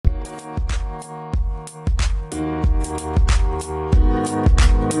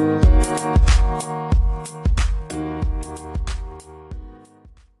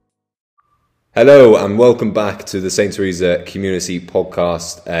Hello and welcome back to the St. Teresa Community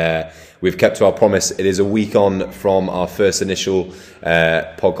Podcast. We've kept to our promise. It is a week on from our first initial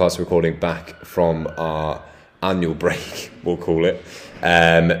podcast recording back from our annual break, we'll call it.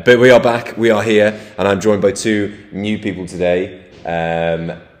 But we are back, we are here, and I'm joined by two new people today.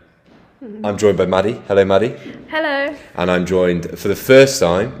 I'm joined by Maddie. Hello, Maddie. Hello. And I'm joined for the first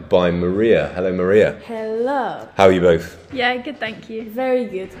time by Maria. Hello, Maria. Hello. How are you both? Yeah, good, thank you. Very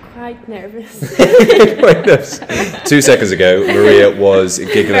good. Quite nervous. Quite nervous. 2 seconds ago, Maria was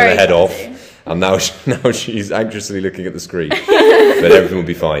giggling her head off, and now she's anxiously looking at the screen. But everything will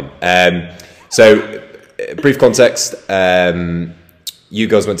be fine. So, brief context. You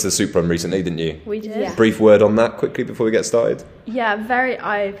guys went to the Soup Run recently, didn't you? We did. Yeah. Brief word on that quickly before we get started. Yeah, very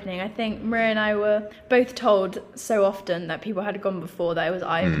eye-opening. I think Maria and I were both told so often that people had gone before that it was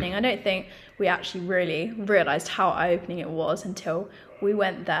eye-opening. I don't think we actually really realised how eye-opening it was until we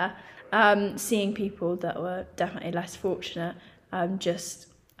went there. Seeing people that were definitely less fortunate, just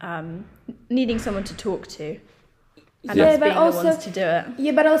needing someone to talk to. And us being the ones to do it.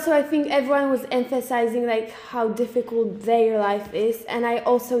 Yeah, but also I think everyone was emphasizing like how difficult their life is, and I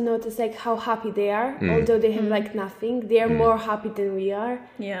also noticed like how happy they are, although they have like nothing. They are more happy than we are.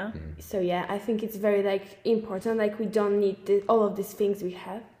 Yeah. So yeah, I think it's very like important. Like we don't need all of these things we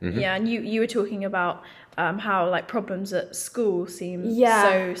have. Yeah, and you were talking about how like problems at school seem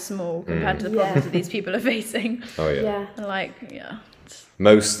so small compared to the problems that these people are facing. Oh yeah. Yeah. And like, yeah.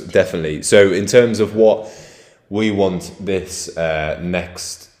 Most definitely. So in terms of what we want this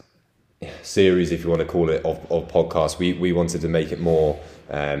next series, if you want to call it, of podcasts, we wanted to make it more,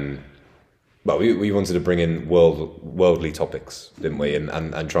 we wanted to bring in worldly topics, didn't we?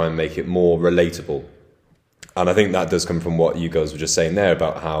 And try and make it more relatable. And I think that does come from what you guys were just saying there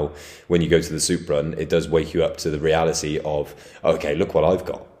about how when you go to the Soup Run, it does wake you up to the reality of, okay, look what I've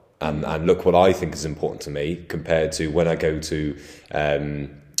got. And look what I think is important to me compared to when I go to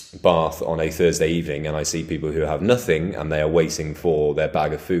Bath on a Thursday evening and I see people who have nothing and they are waiting for their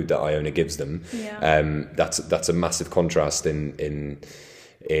bag of food that Iona gives them. Yeah. That's a massive contrast in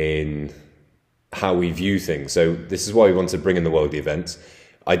how we view things. So this is why we want to bring in the worldly events.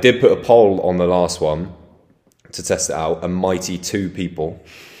 I did put a poll on the last one to test it out. A mighty 2 people,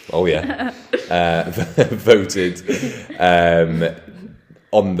 voted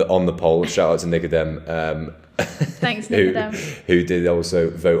on the poll. Shout out to Nicodem. Thanks, Nicodem. who did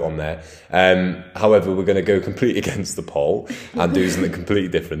also vote on there. However, we're going to go completely against the poll and do something completely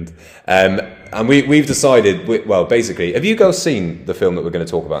different. And we've decided, basically, have you guys seen the film that we're going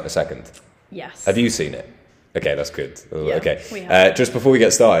to talk about in a second? Yes. Have you seen it? Okay, that's good. Yeah, okay. we have. Just before we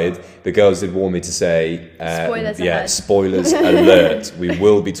get started, the girls did warn me to say... spoilers ahead. Spoilers alert. We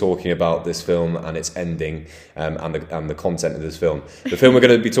will be talking about this film and its ending and the content of this film. The film we're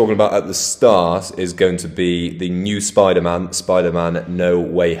going to be talking about at the start is going to be the new Spider-Man No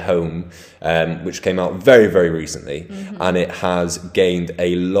Way Home, which came out very, very recently. And it has gained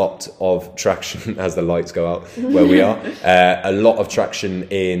a lot of traction as the lights go out where we are. A lot of traction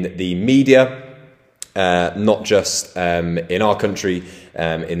in the media. Not just in our country,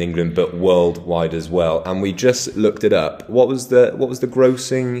 in England, but worldwide as well. And we just looked it up. What was the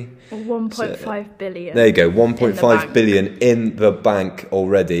grossing? 1.5 billion. There you go, 1.5 billion in the bank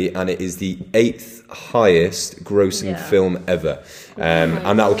already, and it is the 8th highest grossing film ever.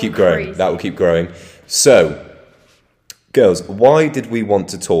 And that will keep growing. Crazy. That will keep growing. So, girls, why did we want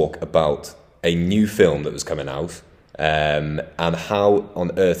to talk about a new film that was coming out? And how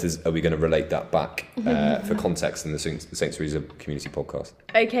on earth are we going to relate that back for context in the St. Teresa Community Podcast?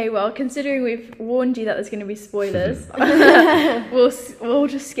 Okay, well, considering we've warned you that there's going to be spoilers, we'll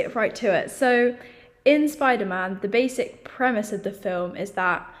just skip right to it. So, in Spider-Man, the basic premise of the film is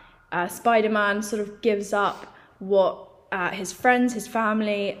that Spider-Man sort of gives up what his friends, his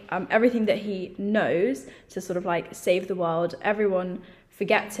family, everything that he knows to sort of like save the world. Everyone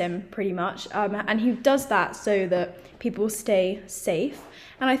forgets him pretty much, and he does that so that people stay safe.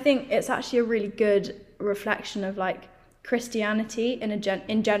 And I think it's actually a really good reflection of like Christianity in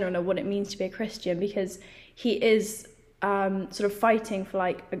general and what it means to be a Christian, because he is sort of fighting for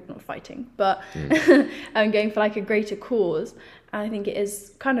not fighting, but going for like a greater cause. And I think it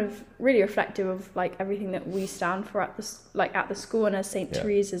is kind of really reflective of like everything that we stand for at the school and as St.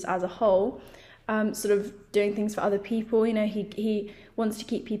 Teresa's as a whole. Sort of doing things for other people. You know, he wants to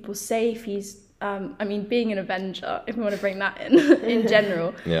keep people safe. He's, being an Avenger, if we want to bring that in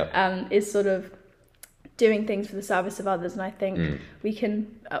general, is sort of doing things for the service of others. And I think we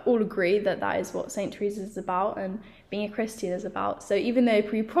can all agree that is what St. Teresa is about and being a Christian is about. So even though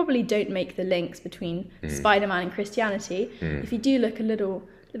we probably don't make the links between Spider-Man and Christianity, if you do look a little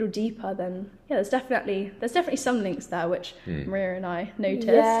little deeper, then there's definitely some links there which Maria and I noticed.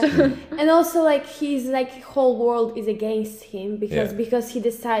 Yeah. And also like he's like whole world is against him because he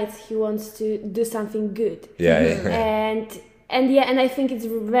decides he wants to do something good. And I think it's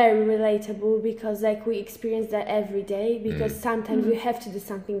very relatable because like we experience that every day because sometimes we have to do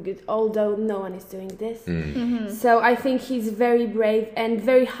something good although no one is doing this. So I think he's very brave and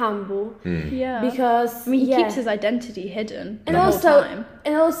very humble. Because I mean he keeps his identity hidden and the also whole time.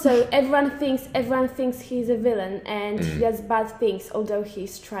 and also everyone thinks he's a villain and he does bad things although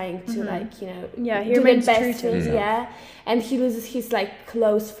he's trying to like he do remains the best true to things, himself. and he loses his like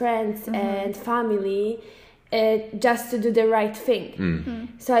close friends and family just to do the right thing.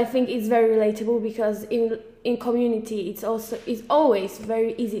 So I think it's very relatable because in community it's always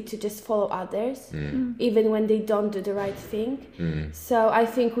very easy to just follow others even when they don't do the right thing. So I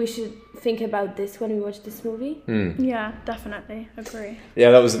think we should think about this when we watch this movie. Yeah, definitely agree.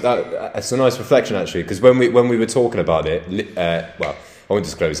 Yeah, that's a nice reflection actually, because when we were talking about it, well, I won't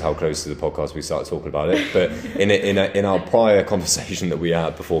disclose how close to the podcast we started talking about it, but in our prior conversation that we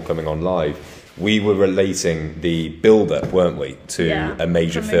had before coming on live, we were relating the build-up, weren't we, to a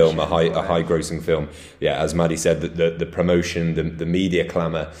major film, a high-grossing film. Yeah, as Maddie said, the promotion, the media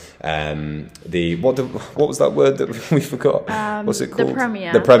clamour, what was that word that we forgot? What's it called? The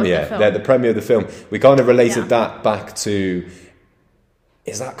premiere. The premiere. The premiere of the film. We kind of related that back to.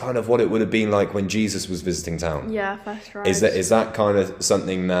 Is that kind of what it would have been like when Jesus was visiting town? Yeah, first right. Is that kind of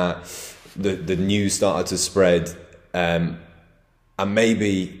something that the news started to spread, and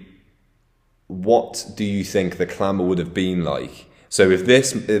maybe? What do you think the clamour would have been like? So if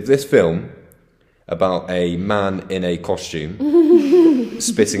this film about a man in a costume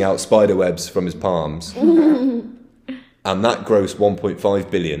spitting out spider webs from his palms and that grossed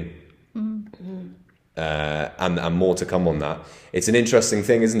 1.5 billion and more to come on that, it's an interesting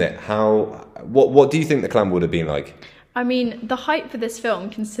thing, isn't it? What do you think the clamour would have been like? I mean, the hype for this film,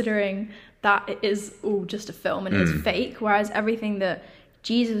 considering that it is all just a film and it's fake, whereas everything that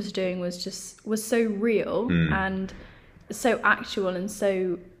Jesus was doing was so real and so actual and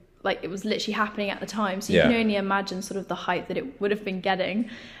so like it was literally happening at the time. So you can only imagine sort of the hype that it would have been getting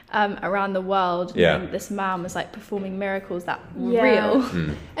around the world. And this man was like performing miracles that were real.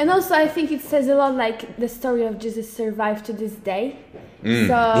 And also I think it says a lot like the story of Jesus survived to this day. So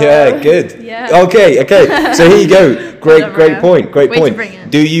yeah, good. Yeah. Okay. So here you go. Great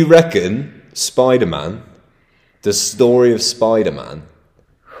point. Do you reckon Spider-Man, the story of Spider-Man,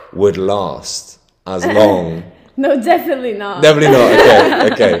 would last as long? No, definitely not. Definitely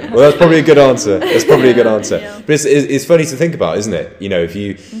not. Okay. Well, that's probably a good answer. Yeah. But it's funny to think about, isn't it? You know, if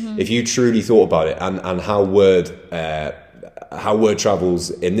you truly thought about it and how word travels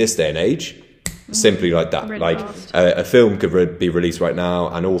in this day and age, simply like that. Really like a film could be released right now,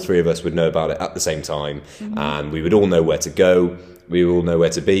 and all three of us would know about it at the same time, and we would all know where to go. We all know where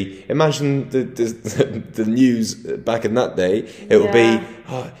to be. Imagine the news back in that day. It would be,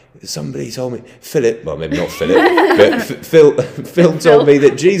 somebody told me, Philip, well, maybe not Philip, but Phil told me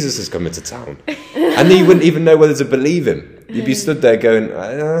that Jesus is coming to town. And then you wouldn't even know whether to believe him. You'd be stood there going,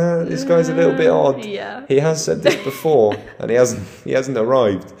 this guy's a little bit odd. Yeah. He has said this before, and he hasn't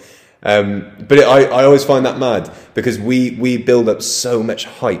arrived. But I always find that mad, because we build up so much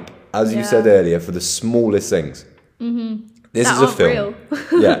hype, as you said earlier, for the smallest things. This is a film.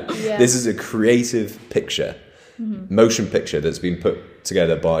 This is a creative picture, motion picture that's been put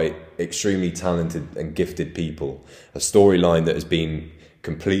together by extremely talented and gifted people. A storyline that has been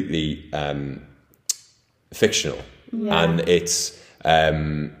completely fictional, and it's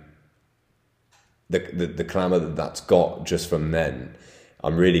the clamour that's got just from then.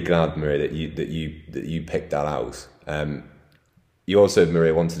 I'm really glad, Maria, that you picked that out. You also,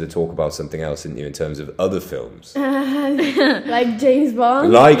 Maria, wanted to talk about something else, didn't you, in terms of other films? Like James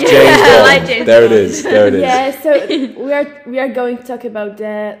Bond? Like James Bond. Like James there Bond. it is. Yeah, so we are going to talk about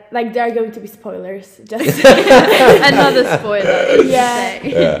there are going to be spoilers. Just another spoiler.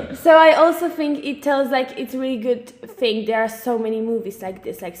 Yeah. So I also think it tells like it's a really good thing there are so many movies like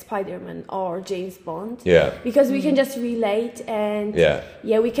this, like Spider-Man or James Bond. Yeah. Because we can just relate and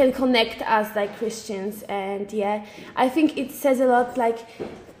we can connect as like Christians, and I think it says a lot. Like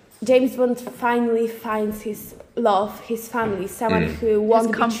James Bond finally finds his love, his family, someone who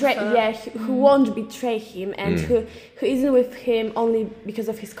won't betray, who won't betray him, and who isn't with him only because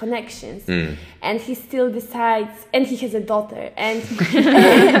of his connections. And he still decides, and he has a daughter, and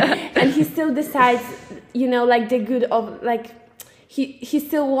and he still decides, you know, like the good of like. He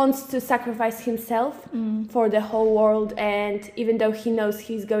still wants to sacrifice himself for the whole world, and even though he knows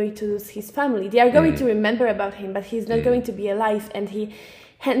he's going to lose his family, they are going to remember about him, but he's not going to be alive, and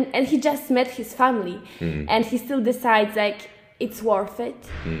and he just met his family, and he still decides like it's worth it.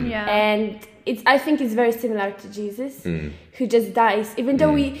 Yeah. And I think it's very similar to Jesus, who just dies, even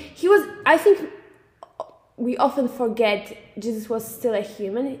though I think we often forget Jesus was still a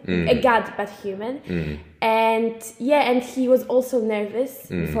human, a God, but human. And he was also nervous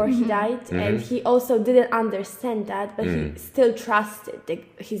before he died, and he also didn't understand that, but he still trusted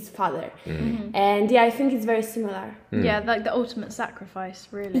his father. And I think it's very similar. Yeah, like the ultimate sacrifice,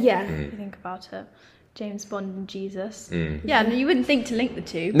 really. Yeah. If you think about it. James Bond and Jesus. Yeah, no, you wouldn't think to link the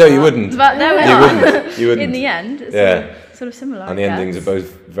two. No, you wouldn't. But there we You are. wouldn't. You wouldn't. In the end, it's sort of similar. And the endings are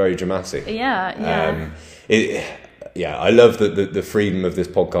both very dramatic. Yeah. I love that the freedom of this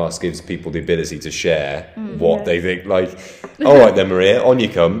podcast gives people the ability to share what they think. Like, all right then, Maria, on you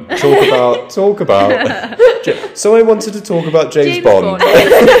come. Talk about. So I wanted to talk about James Bond.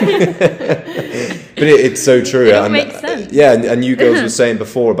 But it's so true. It all makes sense. Yeah, and you girls were saying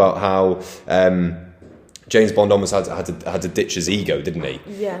before about how James Bond almost had to ditch his ego, didn't he?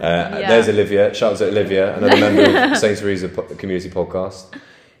 Yeah. There's Olivia. Shout out to Olivia, another member of St. Teresa Community Podcast.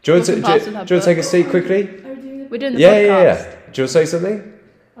 Do you want to take a seat quickly? We're doing the podcast. Yeah. Do you want to say something?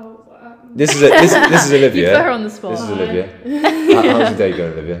 This is Olivia. You put her on the spot. This is Olivia. How's your day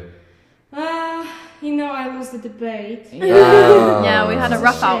going, Olivia? I lost the debate. Yeah, we had a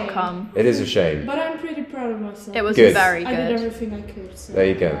rough outcome. It is a shame. But I'm pretty proud of myself. It was Good. very I good. did everything I could. So. There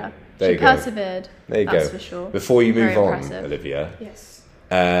you go. Yeah. There you She go. persevered. There you That's go. for sure. Before you move Very on, impressive. Olivia, Yes.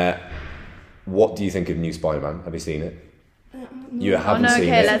 what do you think of New Spider-Man? Have you seen it? You haven't no, seen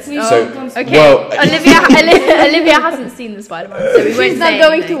okay, it. let's. So- Okay. Well- Olivia hasn't seen the Spider-Man, so we won't She's not say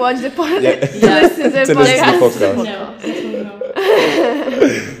going anything. to watch the podcast. Yeah. Listen to the To listen to the podcast. podcast. No.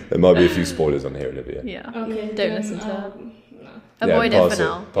 There might be a few spoilers on here, Olivia. Yeah. Okay. Don't then, listen to her. no. Avoid Yeah, it for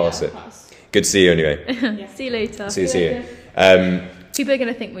now. Pass Yeah, it. pass. Good to see you anyway. See you later. See you. People are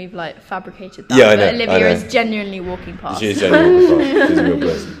going to think we've fabricated that. Yeah, I but know, Olivia I know. is genuinely walking past. She's genuinely she's a real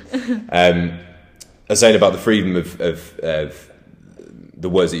person. I was saying about the freedom of the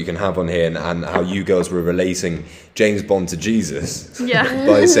words that you can have on here and how you girls were relating James Bond to Jesus. Yeah.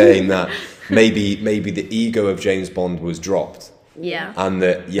 By saying that maybe the ego of James Bond was dropped. Yeah. And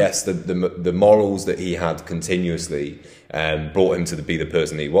that, yes, the morals that he had continuously brought him to be the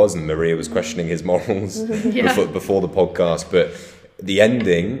person he was, and Maria was questioning his morals before the podcast. But the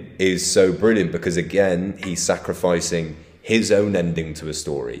ending is so brilliant because, again, he's sacrificing his own ending to a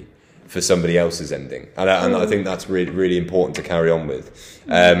story for somebody else's ending. And I think that's really, really important to carry on with.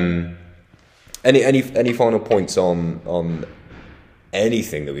 Any final points on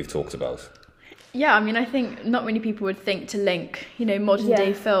anything that we've talked about? Yeah, I mean, I think not many people would think to link, modern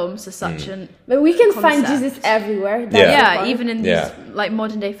day films to such an But we can find concept. Jesus everywhere. That's Yeah. the point. even in these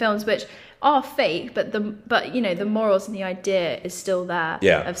modern day films, which are fake, but the morals and the idea is still there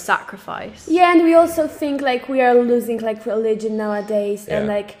of sacrifice. Yeah, and we also think like we are losing like religion nowadays, and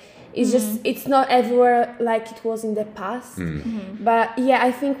like it's just it's not everywhere like it was in the past. But yeah,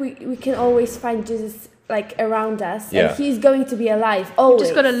 I think we can always find Jesus like around us, and he's going to be alive always.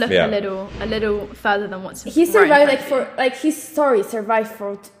 Just got to look a little further than what's he survived right like his story survived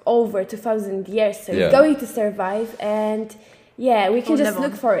for over 2,000 years, so he's going to survive, and we can just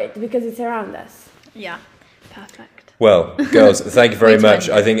look for it because it's around us. Yeah, perfect. Well, girls, thank you very much.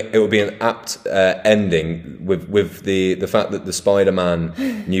 I think it will be an apt ending with the fact that the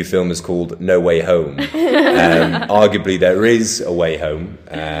Spider-Man new film is called No Way Home. Arguably, there is a way home,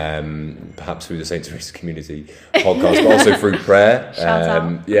 perhaps through the St. Teresa Community Podcast, but also through prayer. Shout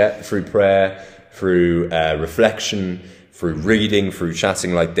out. Yeah, through prayer, through reflection, through reading, through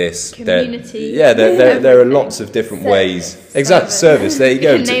chatting like this. Community. There are lots of different ways. Exactly, service. There you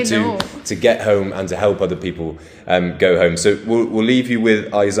go. can name them all. To get home and to help other people go home. So we'll leave you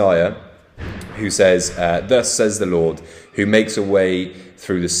with Isaiah, who says, "Thus says the Lord, who makes a way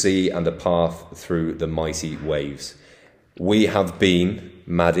through the sea and a path through the mighty waves." We have been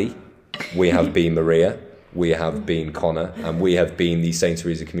Maddie, we have been Maria, we have been Connor, and we have been the St.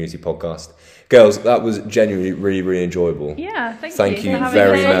 Teresa Community Podcast. Girls, that was genuinely really, really enjoyable. Yeah, Thank you for having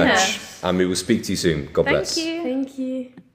very us on much. here. And we will speak to you soon. God bless. Thank you. Thank you.